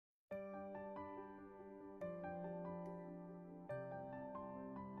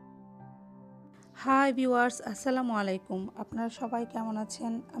Hi viewers, আসসালামু আলাইকুম। আপনারা সবাই কেমন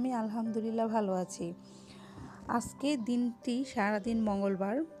আছেন? আমি আলহামদুলিল্লাহ ভালো আছি। আজকে দিনটি সারাদিন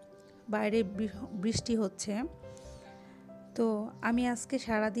মঙ্গলবার, বাইরে বৃষ্টি হচ্ছে। তো আমি আজকে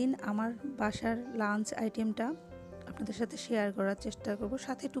সারাদিন আমার বাসার লাঞ্চ আইটেমটা আপনাদের সাথে শেয়ার করার চেষ্টা করব,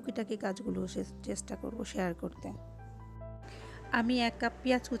 সাথে টুকিটাকি কাজগুলো চেষ্টা করব শেয়ার করতে। আমি 1 কাপ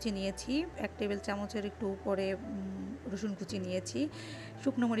পেঁয়াজ কুচি নিয়েছি, 1 টেবিল চামচের একটু উপরে রসুন কুচি নিয়েছি,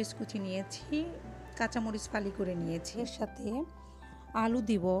 শুকনো মরিচ কুচি নিয়েছি, কাঁচামরিচ ফালি করে নিয়েছি। এর সাথে আলু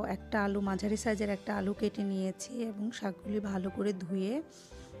দিব, একটা আলু মাঝারি সাইজের একটা আলু কেটে নিয়েছি এবং শাকগুলি ভালো করে ধুয়ে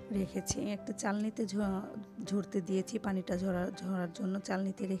রেখেছি। একটা চালনিতে ঝরতে দিয়েছি, পানিটা ঝরার জন্য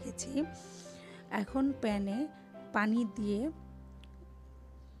চালনিতে রেখেছি। এখন প্যানে পানি দিয়ে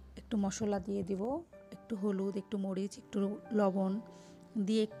একটু মশলা দিয়ে দিব, একটু হলুদ, একটু মরিচ, একটু লবণ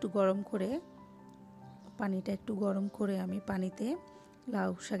দিয়ে একটু গরম করে, পানিটা একটু গরম করে আমি পানিতে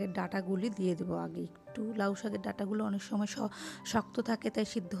লাউ শাকের ডাঁটাগুলি দিয়ে দেবো। আগে একটু লাউ শাকের ডাঁটাগুলো অনেক সময় শক্ত থাকে, তাই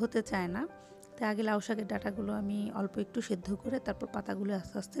সিদ্ধ হতে চায় না, তাই আগে লাউ শাকের ডাঁটাগুলো আমি অল্প একটু সিদ্ধ করে তারপর পাতাগুলো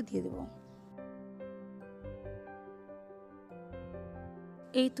আস্তে আস্তে দিয়ে দেবো।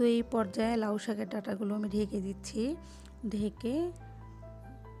 এই তো এই পর্যায়ে লাউ শাকের ডাঁটাগুলো আমি ঢেকে দিচ্ছি। ঢেকে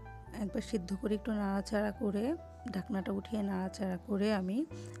একবার সিদ্ধ করে একটু নাড়াচাড়া করে, ঢাকনাটা উঠিয়ে নাড়াচাড়া করে আমি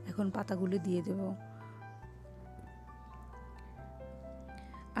এখন পাতাগুলো দিয়ে দেব।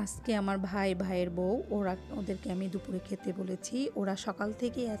 আজকে আমার ভাইয়ের বউ, ওদেরকে আমি দুপুরে খেতে বলেছি। ওরা সকাল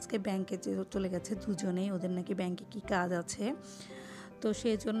থেকে আজকে ব্যাংকে চলে গেছে দুজনেই, ওদের নাকি ব্যাংকে কি কাজ আছে, তো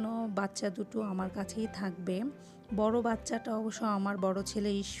সেই জন্য বাচ্চা দুটো আমার কাছেই থাকবে। বড় বাচ্চাটা অবশ্য আমার বড়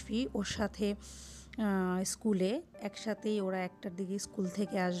ছেলে ইশফি, ওর সাথে স্কুলে একসাথেই ওরা 1টার দিকে স্কুল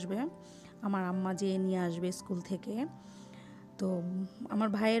থেকে আসবে। আমার আম্মা যেয়ে নিয়ে আসবে স্কুল থেকে। তো আমার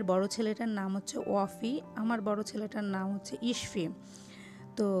ভাইয়ের বড় ছেলেটার নাম হচ্ছে ওয়াফি, আমার বড় ছেলেটার নাম হচ্ছে ইশফি।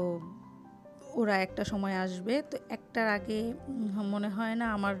 তো ওরা একটা সময় আসবে। তো 1টার আগে মনে হয় না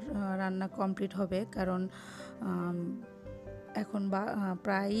আমার রান্না কমপ্লিট হবে, কারণ এখন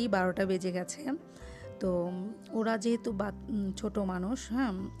প্রায়ই 12টা বেজে গেছে। তো ওরা যেহেতু ছোট মানুষ,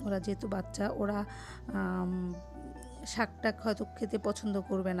 হ্যাঁ, ওরা যেহেতু বাচ্চা, ওরা শাকটা হয়তো খেতে পছন্দ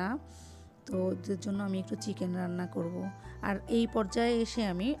করবে না, তো ওদের জন্য আমি একটু চিকেন রান্না করব। আর এই পর্যায়ে এসে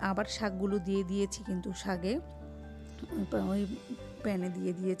আমি আবার শাকগুলো দিয়ে দিয়েছি, কিন্তু শাকে ওই প্যানে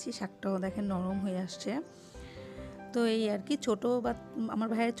দিয়ে দিয়েছি, শাকটাও দেখেন নরম হয়ে আসছে। তো এই আর কি, আমার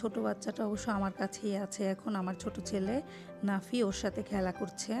ভাইয়ের ছোট বাচ্চাটা অবশ্য আমার কাছেই আছে এখন। আমার ছোট ছেলে নাফি ওর সাথে খেলা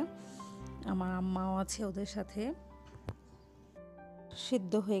করছে, আমার আম্মাও আছে ওদের সাথে।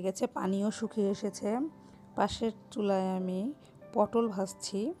 সিদ্ধ হয়ে গেছে, পানিও শুকিয়ে এসেছে। পাশের চুলায় আমি পটল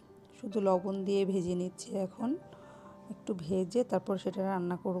ভাজছি, শুধু লবণ দিয়ে ভেজে নিচ্ছি এখন, একটু ভেজে তারপর সেটা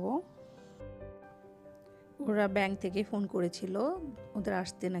রান্না করব। ওরা ব্যাংক থেকে ফোন করেছিল, ওদের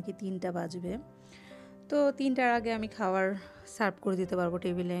আসতে নাকি 3টা বাজবে। তো 3টার আগে আমি খাবার সার্ভ করে দিতে পারবো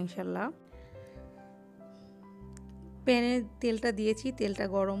টেবিলে ইনশাল্লাহ। প্যানে তেলটা দিয়েছি, তেলটা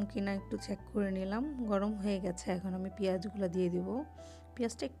গরম কিনা একটু চেক করে নিলাম, গরম হয়ে গেছে। এখন আমি পেঁয়াজগুলো দিয়ে দিব।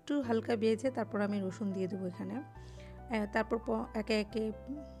 পেঁয়াজটা একটু হালকা ভেজে তারপর আমি রসুন দিয়ে দেবো এখানে। তারপর একে একে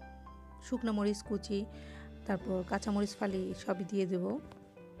শুকনো মরিচ কুচি, তারপর কাঁচামরিচ ফালি সবই দিয়ে দেব।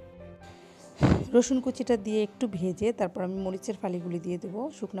 রসুন কুচিটা দিয়ে একটু ভেজে তারপর আমি মরিচের ফালিগুলি দিয়ে দেবো,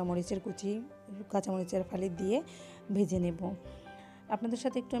 শুকনো মরিচের কুচি, কাঁচামরিচের ফালি দিয়ে ভেজে নেব। আপনাদের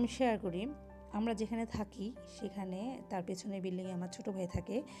সাথে একটু আমি শেয়ার করি, আমরা যেখানে থাকি সেখানে তার পেছনে বিল্ডিংয়ে আমার ছোটো ভাই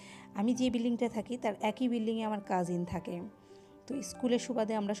থাকে। আমি যে বিল্ডিংটা থাকি তার একই বিল্ডিংয়ে আমার কাজিন থাকে। তো স্কুলের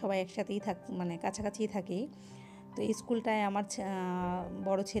সুবাদে আমরা সবাই একসাথেই মানে কাছাকাছিই থাকি। তো এই স্কুলটায় আমার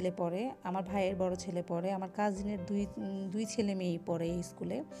বড় ছেলে পড়ে, আমার ভাইয়ের বড় ছেলে পড়ে, আমার কাজিনের দুই ছেলে মেয়েই পড়ে এই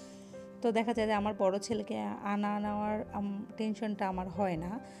স্কুলে। তো দেখা যায় যে আমার বড় ছেলেকে আনা নেওয়ার টেনশনটা আমার হয়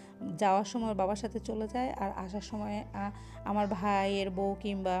না। যাওয়ার সময় বাবার সাথে চলে যায়, আর আসার সময় আমার ভাইয়ের বউ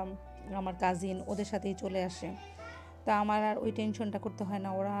কিংবা আমার কাজিন ওদের সাথেই চলে আসে। তা আমার আর ওই টেনশনটা করতে হয় না,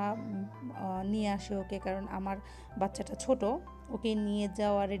 ওরা নিয়ে আসে ওকে, কারণ আমার বাচ্চাটা ছোট, ওকে নিয়ে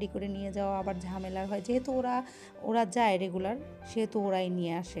যাওয়া, রেডি করে নিয়ে যাওয়া আবার ঝামেলার হয়। যেহেতু ওরা যায় রেগুলার, সেহেতু ওরাই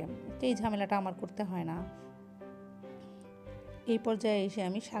নিয়ে আসে, তো এই ঝামেলাটা আমার করতে হয় না। এই পর্যায়ে এসে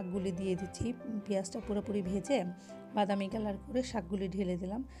আমি শাকগুলি দিয়ে দিচ্ছি, পেঁয়াজটা পুরোপুরি ভেজে বাদামি কালার করে শাকগুলি ঢেলে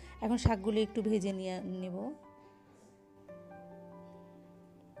দিলাম। এখন শাকগুলি একটু ভেজে নেব।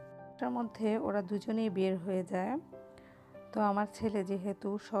 তার মধ্যে ওরা দুজনেই বের হয়ে যায়। তো আমার ছেলে যেহেতু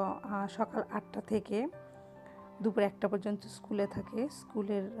সকাল 8টা থেকে দুপুর 1টা পর্যন্ত স্কুলে থাকে,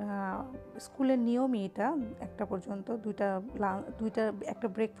 স্কুলের নিয়মই এটা, 1টা পর্যন্ত দুইটা একটা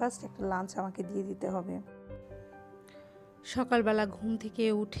ব্রেকফাস্ট একটা লাঞ্চ আমাকে দিয়ে দিতে হবে। সকালবেলা ঘুম থেকে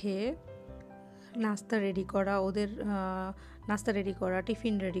উঠে নাস্তা রেডি করা, ওদের নাস্তা রেডি করা,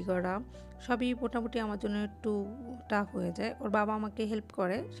 টিফিন রেডি করা সবই মোটামুটি আমার জন্য একটু টাফ হয়ে যায়। ওর বাবা আমাকে হেল্প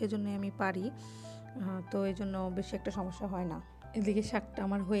করে, সেজন্য আমি পারি, তো এই জন্য বেশি একটা সমস্যা হয় না। এদিকে শাকটা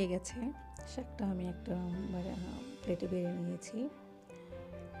আমার হয়ে গেছে, শাকটা আমি একটা প্লেটে বেড়ে নিয়েছি।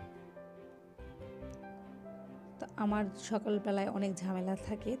 তো আমার সকালবেলায় অনেক ঝামেলা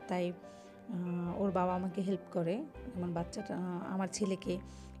থাকে, তাই ওর বাবা আমাকে হেল্প করে। যেমন বাচ্চাটা, আমার ছেলেকে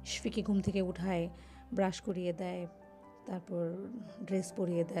ইশফিকে ঘুম থেকে উঠায়, ব্রাশ করিয়ে দেয়, তারপর ড্রেস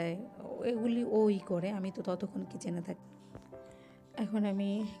পরিয়ে দেয়, এগুলি ওই করে, আমি তো ততক্ষণ কিচেনে থাকি। এখন আমি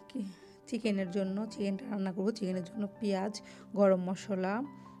চিকেনটা রান্না করবো। চিকেনের জন্য পেঁয়াজ, গরম মশলা,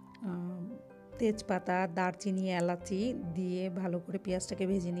 তেজপাতা, দারচিনি, এলাচি দিয়ে ভালো করে পেঁয়াজটাকে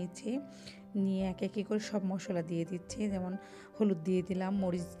ভেজে নিচ্ছি। নিয়ে একে একে করে সব মশলা দিয়ে দিচ্ছি, যেমন হলুদ দিয়ে দিলাম,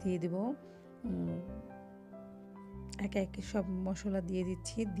 মরিচ দিয়ে দেব, একে একে সব মশলা দিয়ে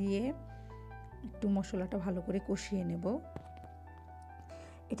দিচ্ছি। দিয়ে একটু মশলাটা ভালো করে কষিয়ে নেব।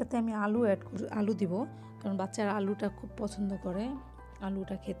 এটাতে আমি আলু দিব, কারণ বাচ্চারা আলুটা খুব পছন্দ করে,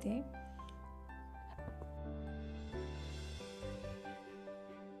 আলুটা খেতে।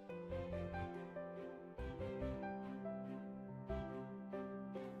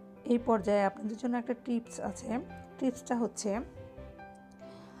 এই পর্যায়ে আপনাদের জন্য একটা টিপস আছে। টিপসটা হচ্ছে,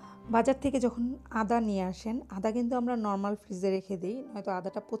 বাজার থেকে যখন আদা নিয়ে আসেন, আদা কিন্তু আমরা নর্মাল ফ্রিজে রেখে দিই, নয়তো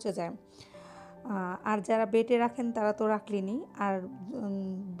আদাটা পচে যায়। আর যারা বেটে রাখেন তারা তো রাখলেনই, আর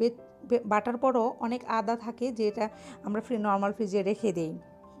বাটার পরও অনেক আদা থাকে যেটা আমরা নর্মাল ফ্রিজে রেখে দিই।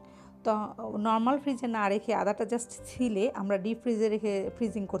 তো নর্মাল ফ্রিজে না রেখে আদাটা জাস্ট ছিলে আমরা ডিপ ফ্রিজে রেখে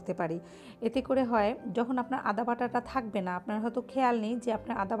ফ্রিজিং করতে পারি। এতে করে হয়, যখন আপনার আদা বাটাটা থাকবে না, আপনার হয়তো খেয়াল নেই যে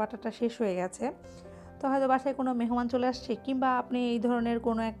আপনার আদা বাটাটা শেষ হয়ে গেছে, তো হয়তো বাসায় কোনো মেহমান চলে আসছে, কিংবা আপনি এই ধরনের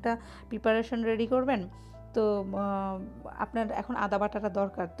কোনো একটা প্রিপারেশন রেডি করবেন, তো আপনার এখন আদা বাটাটা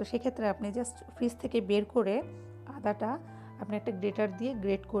দরকার, তো সেক্ষেত্রে আপনি জাস্ট ফ্রিজ থেকে বের করে আদাটা আপনি একটা গ্রেটার দিয়ে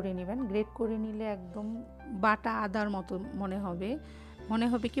গ্রেট করে নেবেন। গ্রেট করে নিলে একদম বাটা আদার মতো মনে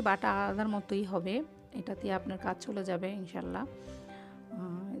হবে কি বাটা আদার মতোই হবে। এটা দিয়ে আপনার কাজ চলে যাবে ইনশাল্লাহ।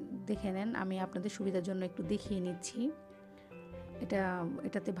 দেখে নেন, আমি আপনাদের সুবিধার জন্য একটু দেখিয়ে নিচ্ছি।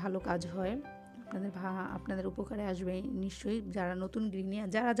 এটাতে ভালো কাজ হয়, আপনাদের উপকারে আসবে নিশ্চয়ই। যারা নতুন গৃহিণী,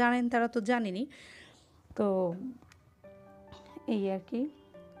 যারা জানেন তারা তো জানেনই। তো এই আর কি,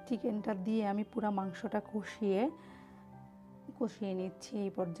 চিকেনটা দিয়ে আমি পুরো মাংসটা কষিয়ে নিচ্ছি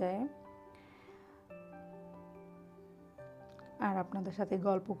এই পর্যায়ে, আর আপনাদের সাথে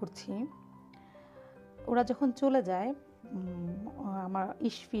গল্প করছি। ওরা যখন চলে যায়, আমার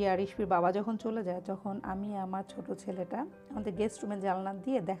ইশফির বাবা যখন চলে যায়, তখন আমি আমার ছোট ছেলেটা আমাদের গেস্ট রুমের জানলা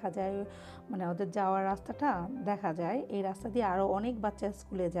দিয়ে দেখা যায়, মানে ওদের যাওয়ার রাস্তাটা দেখা যায়, এই রাস্তা দিয়ে আরও অনেক বাচ্চা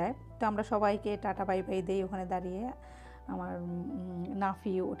স্কুলে যায়। তো আমরা সবাইকে টাটা বাই বাই দেই ওখানে দাঁড়িয়ে। আমার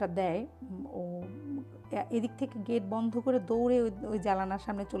নাফি ওটা দেয়, ও এদিক থেকে গেট বন্ধ করে দৌড়ে ওই জানালার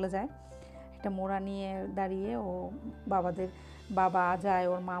সামনে চলে যায়, একটা মোড়া নিয়ে দাঁড়িয়ে। ও বাবা যায়,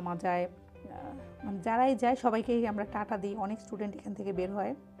 ওর মামা যায়, মানে যারাই যায় সবাইকেই আমরা টাটা দিই। অনেক স্টুডেন্ট এখান থেকে বের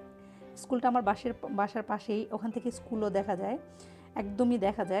হয়। স্কুলটা আমার বাসার পাশেই, ওখান থেকে স্কুলও দেখা যায়, একদমই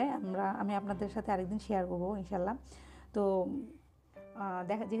দেখা যায়। আমি আপনাদের সাথে আরেকদিন শেয়ার করবো ইনশাল্লাহ। তো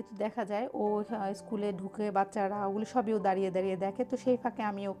যেহেতু দেখা যায়, ও স্কুলে ঢুকে বাচ্চারা ওগুলো সবই ও দাঁড়িয়ে দাঁড়িয়ে দেখে। তো সেই ফাঁকে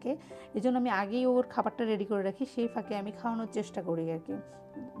আমি ওকে, এই জন্য আমি আগেই ওর খাবারটা রেডি করে রাখি, সেই ফাঁকে আমি খাওয়ানোর চেষ্টা করি আর কি।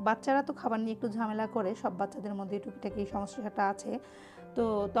 বাচ্চারা তো খাবার নিয়ে একটু ঝামেলা করে, সব বাচ্চাদের মধ্যে টুকিটাকি সমস্যাটা আছে, তো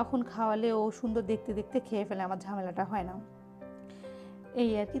তখন খাওয়ালে ও সুন্দর দেখতে দেখতে খেয়ে ফেলে, আমার ঝামেলাটা হয় না, এই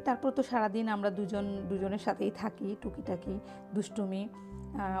আর কি। তারপর তো সারাদিন আমরা দুজনের সাথেই থাকি, টুকিটাকি দুষ্টুমি,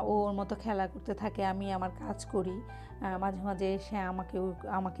 ওর মতো খেলা করতে থাকে, আমি আমার কাজ করি। মাঝে মাঝে সে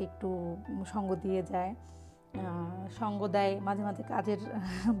আমাকে একটু সঙ্গ দিয়ে যায়, সঙ্গ দেয়, মাঝে মাঝে কাজের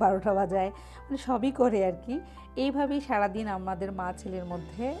 12টা বাজায়, মানে সবই করে আর কি। এইভাবেই সারাদিন আমাদের মা ছেলের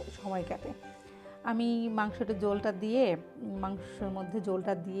মধ্যে সময় কাটে। আমি মাংসের মধ্যে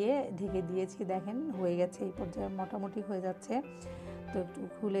জলটা দিয়ে ঢেকে দিয়েছি, দেখেন হয়ে গেছে, এই পর্যায়ে মোটামুটি হয়ে যাচ্ছে। তো একটু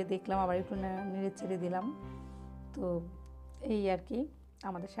খুলে দেখলাম, আবার একটু নেড়ে চেড়ে দিলাম। তো এই আর কি,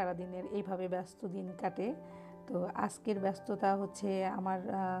 আমাদের সারাদিনের এইভাবে ব্যস্ত দিন কাটে। তো আজকের ব্যস্ততা হচ্ছে আমার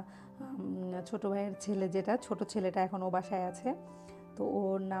ছোটো ভাইয়ের ছেলে, ছোট ছেলেটা এখন ও বাসায় আছে, তো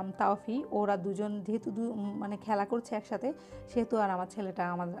ওর নাম তাওফি। ওরা দুজন যেহেতু মানে খেলা করছে একসাথে, সেহেতু আর আমার ছেলেটা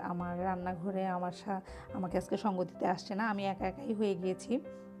আমার রান্নাঘরে আমাকে আজকে সঙ্গ দিতে আসছে না, আমি একা একাই হয়ে গিয়েছি।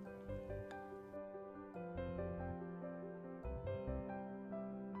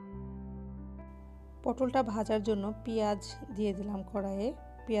 পটলটা ভাজার জন্য পেঁয়াজ দিয়ে দিলাম কড়াইয়ে।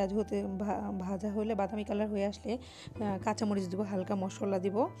 পেঁয়াজ ভাজা হলে, বাদামি কালার হয়ে আসলে কাঁচামরিচ দেবো, হালকা মশলা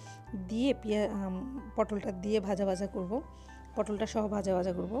দিয়ে পটলটা দিয়ে ভাজা করব, পটলটা সহ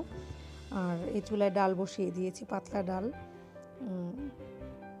ভাজা করব। আর এই চুলায় ডাল বসিয়ে দিয়েছি, পাতলা ডাল।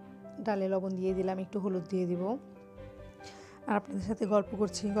 ডালে লবণ দিয়ে দিলাম, একটু হলুদ দিয়ে দিব। আর আপনাদের সাথে গল্প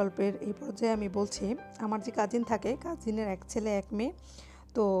করছি। গল্পের এই পর্যায়ে আমি বলছি, আমার যে কাজিন থাকে, কাজিনের এক ছেলে এক মেয়ে,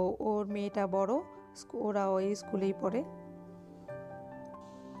 তো ওর মেয়েটা বড়, ওরা ওই স্কুলেই পড়ে।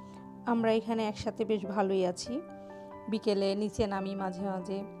 আমরা এখানে একসাথে বেশ ভালোই আছি। বিকেলে নিচে নামি মাঝে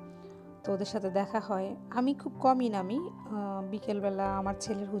মাঝে, তো ওদের সাথে দেখা হয়। আমি খুব কমই নামি, বিকেলবেলা আমার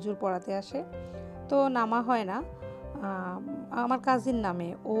ছেলের হুজুর পড়াতে আসে, তো নামা হয় না। আমার কাজিন নামে,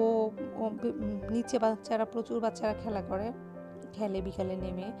 ও নিচে বাচ্চারা, প্রচুর বাচ্চারা খেলে বিকালে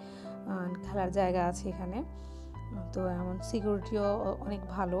নেমে, খেলার জায়গা আছে এখানে, তো এমন সিকিউরিটিও অনেক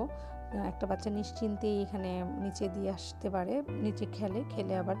ভালো। একটা বাচ্চা নিশ্চিন্তেই এখানে নিচে দিয়ে আসতে পারে, নিচে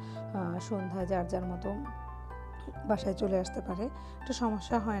খেলে আবার সন্ধ্যায় যার যার মতো বাসায় চলে আসতে পারে, একটা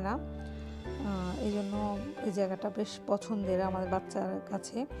সমস্যা হয় না। এই জন্য এই জায়গাটা বেশ পছন্দের আমাদের বাচ্চার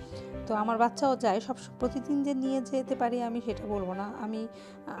কাছে। তো আমার বাচ্চাও যায়, প্রতিদিন যে নিয়ে যেতে পারি আমি সেটা বলবো না,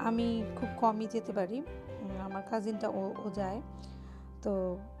 আমি খুব কমই যেতে পারি। আমার কাজিনটা ও যায়, তো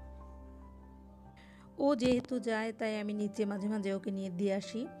ও যেহেতু যায় তাই আমি নিচে মাঝে মাঝে ওকে নিয়ে দিয়ে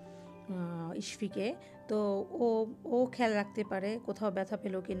আসি ইশফিকে। তো ও ও খেয়াল রাখতে পারে কোথাও ব্যথা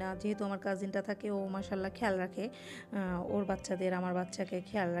পেলো কি না, যেহেতু আমার কাজিনটা থাকে, ও মাশাল্লাহ খেয়াল রাখে ওর বাচ্চাদের, আমার বাচ্চাকে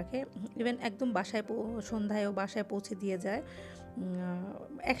খেয়াল রাখে। ইভেন একদম সন্ধ্যায় ও বাসায় পৌঁছে দিয়ে যায়।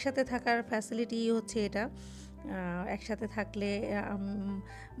 একসাথে থাকার ফ্যাসিলিটি হচ্ছে এটা, একসাথে থাকলে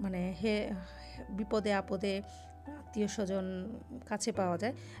মানে বিপদে আপদে আত্মীয় স্বজন কাছে পাওয়া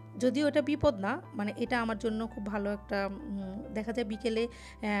যায়। যদিও এটা বিপদ না, মানে এটা আমার জন্য খুব ভালো একটা, দেখা যায় বিকেলে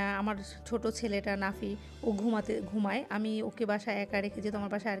আমার ছোট ছেলেটা নাফি, ও ঘুমায়, আমি ওকে বাসায় একা রেখে, যেহেতু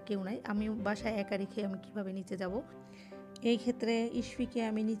আমার বাসায় আর কেউ নাই, আমি বাসায় একা রেখে আমি কীভাবে নিচে যাব। এই ক্ষেত্রে ইশফিকে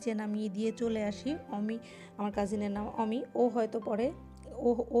আমি নিচে নামিয়ে দিয়ে চলে আসি। আমার কাজিনের নাম অমি, ও হয়তো পরে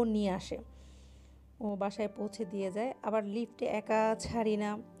ও নিয়ে আসে, ও বাসায় পৌঁছে দিয়ে যায়। আবার লিফটে একা ছাড়ি না,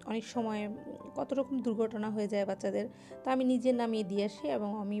 অনেক সময় কত রকম দুর্ঘটনা হয়ে যায় বাচ্চাদের, তো আমি নিজে নামিয়ে দিয়ে আসি এবং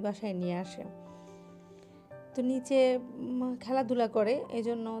আমি বাসায় নিয়ে আসে। তো নিচে খেলাধুলা করে, এই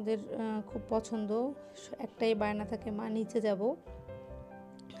জন্য ওদের খুব পছন্দ। একটাই বায়না থাকে, মা নিচে যাব,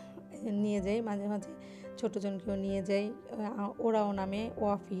 নিয়ে যাই মাঝে মাঝে, ছোটোজনকেও নিয়ে যাই, ওরাও নামে,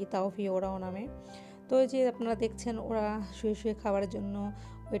 তাওফি ওরাও নামে। তো ওই যে আপনারা দেখছেন, ওরা শুয়ে শুয়ে খাবারের জন্য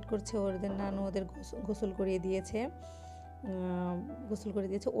ওয়েট করছে, ওদের নানু ওদের গোসল করিয়ে দিয়েছে,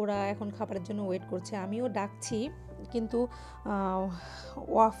 ওরা এখন খাবারের জন্য ওয়েট করছে। আমিও ডাকছি, কিন্তু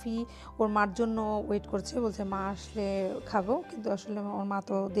ওয়াফি ওর মার জন্য ওয়েট করছে, বলছে মা আসলে খাবো, কিন্তু আসলে ওর মা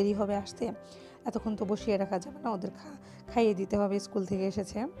তো দেরি হবে আসতে, এতক্ষণ তো বসিয়ে রাখা যাবে না, ওদের খাইয়ে দিতে হবে, স্কুল থেকে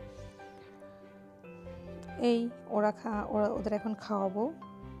এসেছে। এই ওদের এখন খাওয়াবো।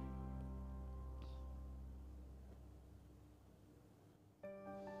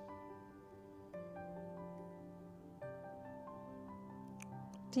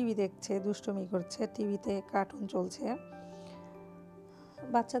 টিভি দেখছে, দুষ্টুমি করছে, টিভিতে কার্টুন চলছে।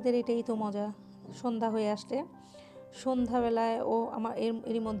 বাচ্চাদের এটাই তো মজা। সন্ধ্যা হয়ে আসলে, সন্ধ্যাবেলায়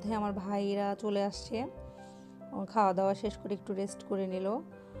এরই মধ্যে আমার ভাইরা চলে আসছে, খাওয়া দাওয়া শেষ করে একটু রেস্ট করে নিল।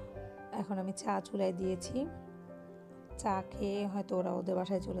 এখন আমি চা চুলায় দিয়েছি, চা খেয়ে হয়তো ওরা ওদের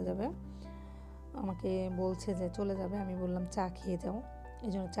বাসায় চলে যাবে। আমাকে বলছে যে চলে যাবে, আমি বললাম চা খেয়ে যাও, এই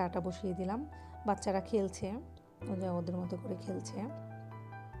জন্য চাটা বসিয়ে দিলাম। বাচ্চারা খেলছে, ওদের মতো করে খেলছে।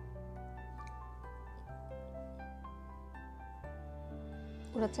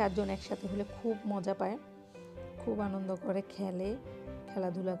 ওরা চারজন একসাথে হলে খুব মজা পায়, খুব আনন্দ করে,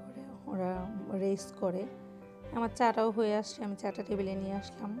 খেলাধুলা করে, ওরা রেস করে। আমার চাটাও হয়ে আসছে, আমি চাটা টেবিলে নিয়ে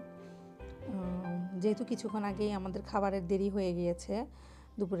আসলাম। যেহেতু কিছুক্ষণ আগেই আমাদের খাবারের দেরি হয়ে গিয়েছে,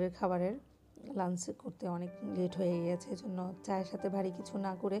 দুপুরের খাবারের লাঞ্চ করতে অনেক লেট হয়ে গিয়েছে, এজন্য চায়ের সাথে ভারী কিছু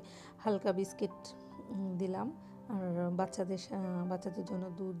না করে হালকা বিস্কিট দিলাম, আর বাচ্চাদের জন্য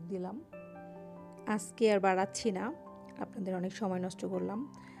দুধ দিলাম। আজকে আর বাড়াচ্ছি না, আপনাদের অনেক সময় নষ্ট করলাম,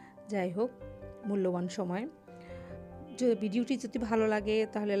 যাই হোক মূল্যবান সময়। ভিডিওটি যদি ভালো লাগে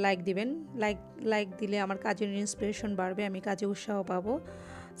তাহলে লাইক দিবেন, লাইক দিলে আমার কাজের ইন্সপিরেশন বাড়বে, আমি কাজে উৎসাহ পাবো।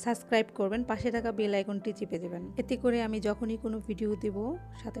 সাবস্ক্রাইব করবেন, পাশে থাকা বেল আইকনটি চেপে দেবেন, এতে করে আমি যখনই কোনো ভিডিও দেব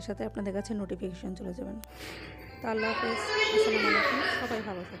সাথে সাথে আপনাদের কাছে নোটিফিকেশন চলে যাবেন। তো আল্লাহ হাফেজ, আসসালামু আলাইকুম, সবাই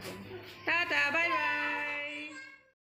ভালো থাকবেন, টাটা, বাই বাই।